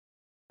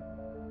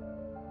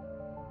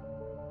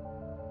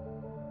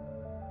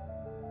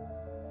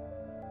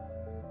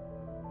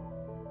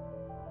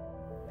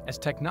As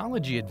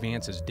technology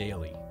advances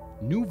daily,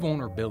 new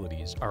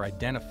vulnerabilities are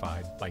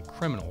identified by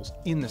criminals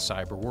in the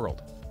cyber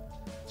world.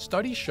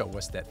 Studies show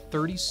us that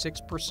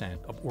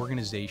 36% of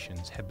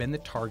organizations have been the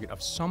target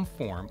of some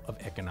form of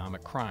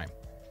economic crime,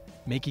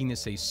 making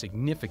this a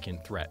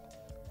significant threat.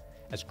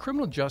 As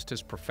criminal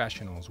justice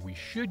professionals, we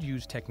should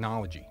use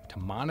technology to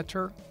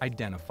monitor,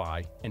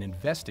 identify, and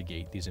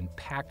investigate these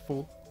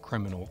impactful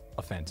criminal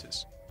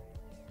offenses.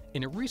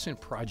 In a recent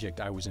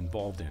project I was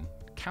involved in,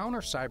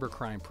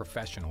 counter-cybercrime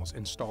professionals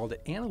installed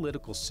an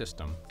analytical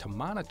system to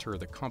monitor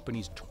the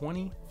company's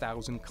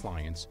 20,000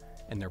 clients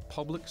and their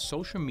public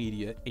social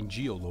media and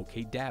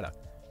geolocate data.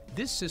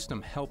 This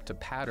system helped to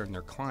pattern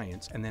their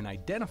clients and then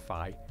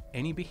identify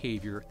any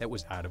behavior that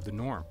was out of the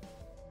norm.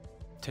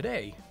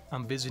 Today,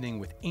 I'm visiting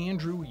with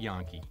Andrew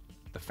Yankee,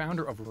 the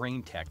founder of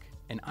RainTech,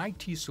 an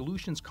IT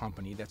solutions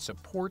company that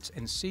supports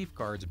and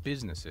safeguards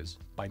businesses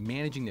by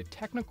managing the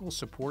technical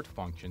support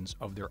functions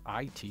of their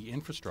IT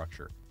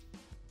infrastructure.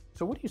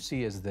 So what do you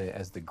see as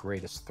the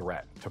greatest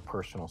threat to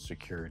personal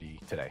security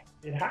today?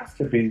 It has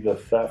to be the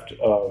theft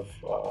of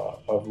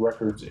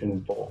records in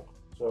bulk.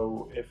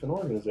 So if an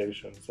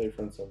organization, say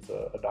for instance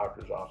a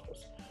doctor's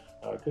office,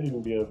 could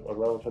even be a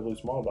relatively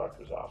small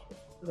doctor's office,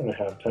 they're going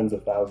to have tens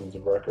of thousands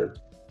of records.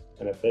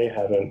 And if they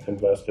haven't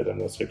invested in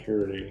the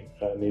security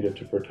needed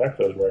to protect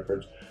those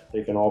records,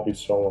 they can all be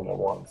stolen at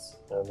once.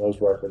 And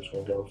those records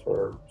can go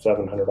for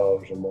 $700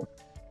 or more.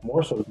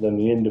 More so than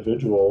the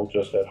individual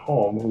just at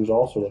home who's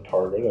also a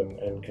target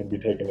and can be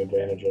taken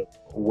advantage of.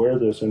 Where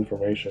this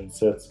information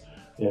sits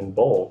in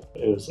bulk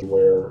is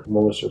where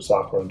malicious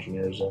software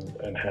engineers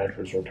and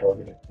hackers are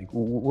targeting.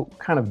 What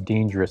kind of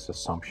dangerous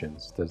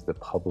assumptions does the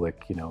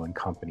public, and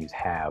companies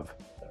have?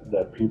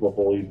 That people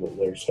believe that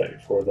they're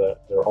safe or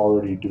that they're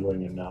already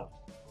doing enough.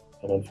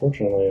 And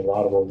unfortunately, a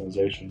lot of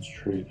organizations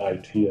treat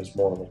IT as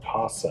more of a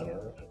cost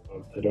center.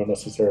 They don't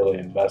necessarily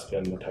invest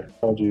in the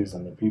technologies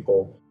and the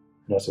people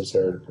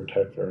necessary to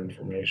protect their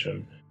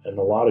information. And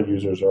a lot of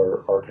users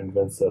are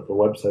convinced that the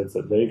websites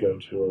that they go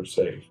to are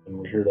safe. And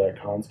we hear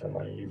that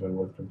constantly, even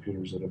with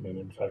computers that have been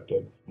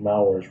infected.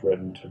 Malware is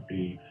written to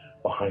be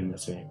behind the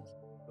scenes.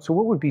 So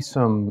what would be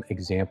some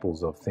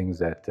examples of things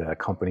that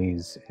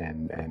companies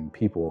and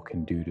people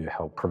can do to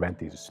help prevent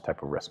these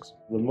type of risks?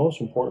 The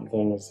most important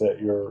thing is that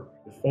you're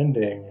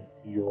defending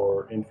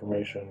your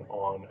information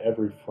on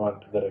every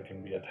front that it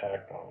can be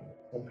attacked on.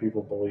 Some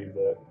people believe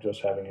that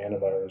just having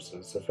antivirus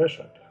is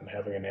sufficient, and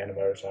having an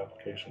antivirus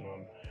application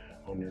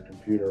on your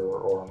computer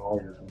or on all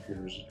your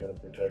computers is going to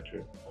protect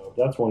you.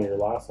 That's one of your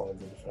last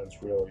lines of defense,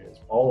 really, is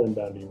all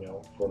inbound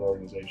email for an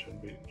organization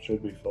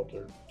should be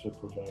filtered to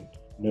prevent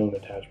known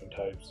attachment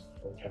types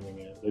from coming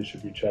in. They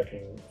should be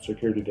checking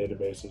security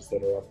databases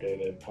that are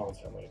updated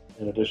constantly.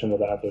 In addition to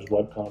that, there's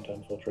web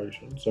content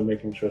filtration, so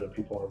making sure that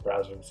people aren't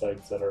browsing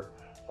sites that are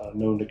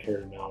known to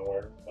carry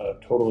malware. A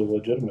totally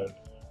legitimate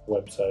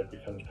website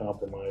becomes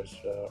compromised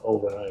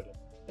overnight.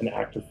 An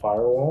active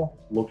firewall,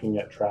 looking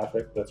at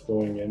traffic that's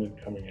going in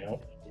and coming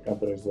out. The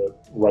companies that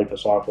write the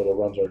software that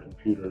runs our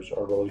computers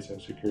are releasing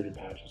security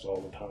patches all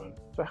the time.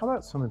 So how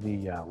about some of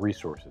the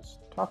resources?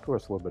 Talk to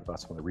us a little bit about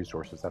some of the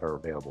resources that are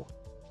available.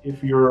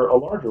 If you're a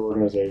larger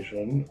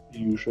organization,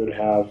 you should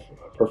have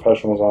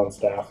professionals on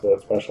staff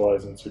that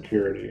specialize in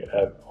security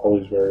at all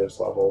these various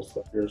levels.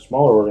 If you're a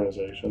smaller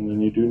organization,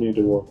 then you do need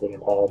to work with a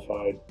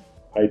qualified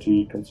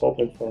IT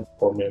consulting firm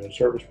or managed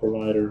service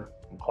provider,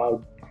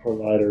 cloud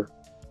provider,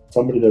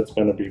 somebody that's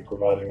going to be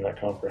providing that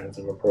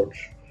comprehensive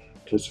approach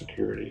to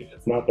security.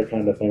 It's not the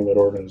kind of thing that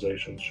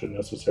organizations should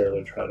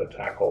necessarily try to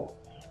tackle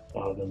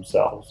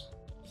themselves.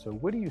 So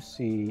what do you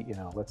see,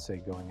 let's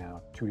say going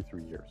out 2 to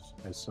 3 years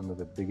as some of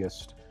the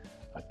biggest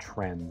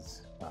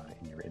trends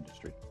in your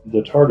industry?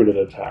 The targeted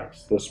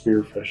attacks, the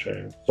spear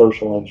phishing,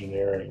 social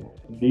engineering,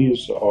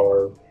 these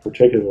are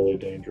particularly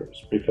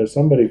dangerous because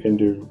somebody can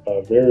do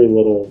a very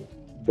little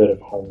bit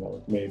of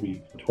homework,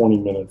 maybe 20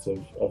 minutes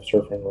of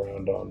surfing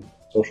around on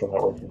social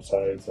networking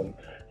sites and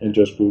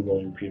just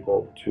Googling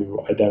people to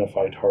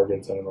identify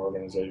targets in an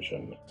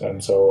organization.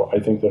 And so I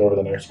think that over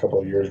the next couple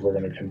of years, we're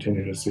going to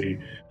continue to see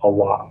a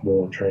lot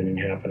more training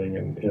happening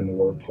in the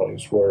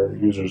workplace where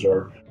users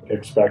are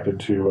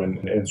expected to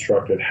and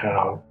instructed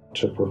how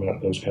to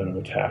prevent those kind of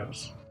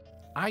attacks.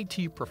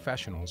 IT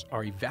professionals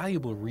are a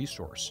valuable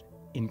resource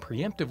in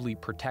preemptively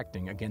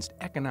protecting against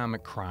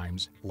economic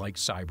crimes like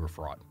cyber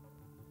fraud.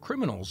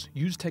 Criminals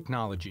use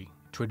technology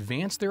to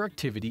advance their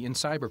activity in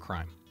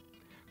cybercrime.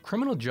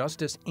 Criminal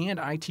justice and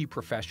IT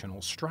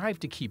professionals strive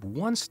to keep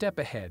one step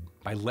ahead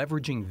by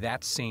leveraging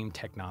that same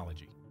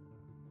technology.